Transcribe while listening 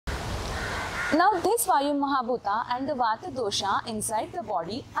Now this Vayu Mahabhuta and the Vata dosha inside the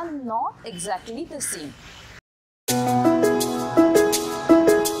body are not exactly the same.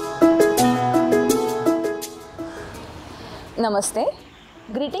 Namaste.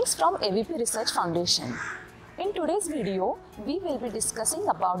 Greetings from AVP Research Foundation. In today's video, we will be discussing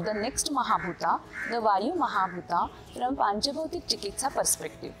about the next Mahabhuta, the Vayu Mahabhuta from Panchabhautik Chikitsa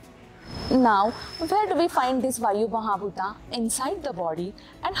perspective. Now, where do we find this Vayu Mahabhuta inside the body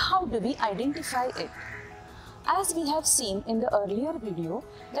and how do we identify it? As we have seen in the earlier video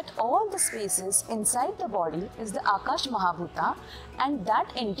that all the spaces inside the body is the Akash Mahabhuta and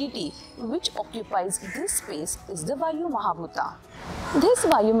that entity which occupies this space is the Vayu Mahabhuta. This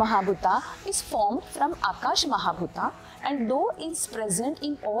Vayu Mahabhuta is formed from Akash Mahabhuta and though it is present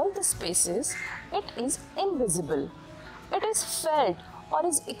in all the spaces, it is invisible. It is felt or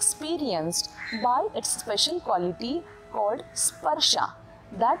is experienced by its special quality called sparsha,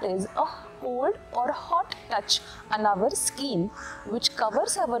 that is a cold or hot touch on our skin which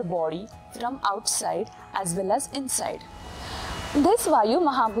covers our body from outside as well as inside. This Vayu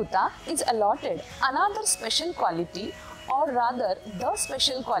Mahabhuta is allotted another special quality or rather the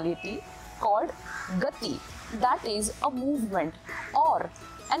special quality called gati, that is a movement or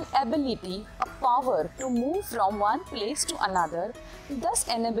an ability, a power to move from one place to another, thus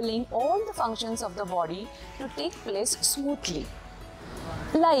enabling all the functions of the body to take place smoothly.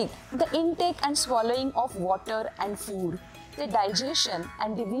 Like the intake and swallowing of water and food, the digestion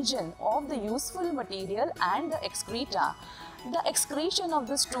and division of the useful material and the excreta, the excretion of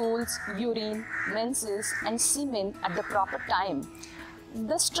the stools, urine, menses and semen at the proper time,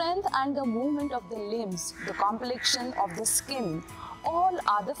 the strength and the movement of the limbs, the complexion of the skin, all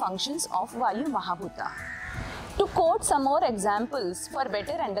are the functions of Vayu Mahabhuta. To quote some more examples for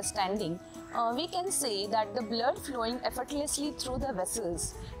better understanding, we can say that the blood flowing effortlessly through the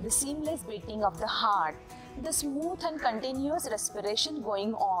vessels, the seamless beating of the heart, the smooth and continuous respiration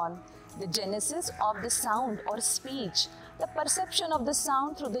going on, the genesis of the sound or speech, the perception of the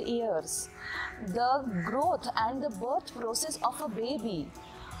sound through the ears, the growth and the birth process of a baby,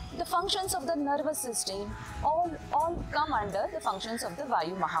 the functions of the nervous system, all come under the functions of the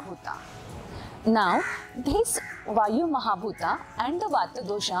Vayu Mahabhuta. Now, this Vayu Mahabhuta and the Vata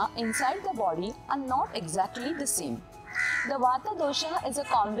dosha inside the body are not exactly the same. The Vata dosha is a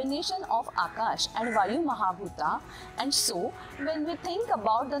combination of Akash and Vayu Mahabhuta, and so when we think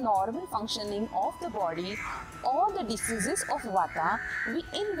about the normal functioning of the body or the diseases of Vata, we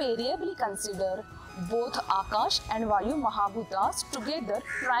invariably consider both Akash and Vayu Mahabhutas together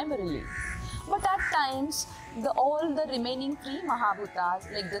primarily. But at times, all the remaining three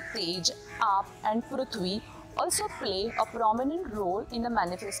Mahabhutas like the Tej, Aap and Prithvi also play a prominent role in the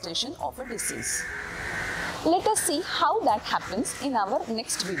manifestation of a disease. Let us see how that happens in our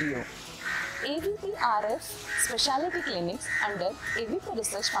next video. AVP-RF Specialty Clinics under AVP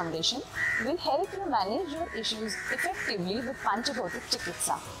Research Foundation will help you manage your issues effectively with Panchabhautik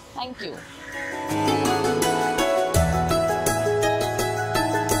Chikitsa. Thank you.